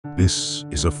This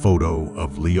is a photo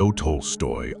of Leo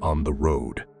Tolstoy on the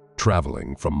road,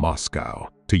 traveling from Moscow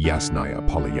to Yasnaya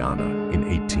Polyana in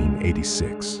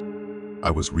 1886. I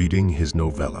was reading his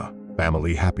novella,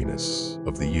 Family Happiness,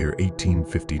 of the year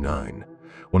 1859,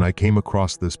 when I came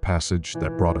across this passage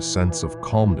that brought a sense of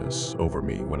calmness over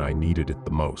me when I needed it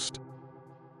the most.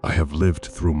 I have lived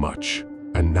through much,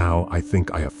 and now I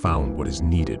think I have found what is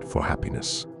needed for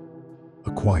happiness.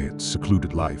 A quiet,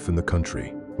 secluded life in the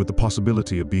country, with the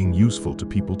possibility of being useful to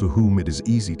people to whom it is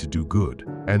easy to do good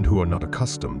and who are not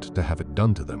accustomed to have it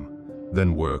done to them.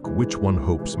 Then work which one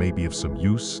hopes may be of some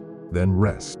use, then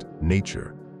rest,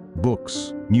 nature,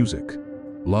 books, music,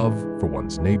 love for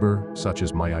one's neighbor, such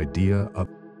as my idea of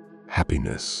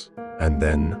happiness. And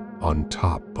then, on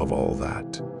top of all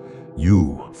that,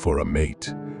 you for a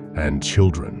mate and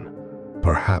children.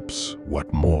 Perhaps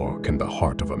what more can the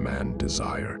heart of a man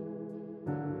desire?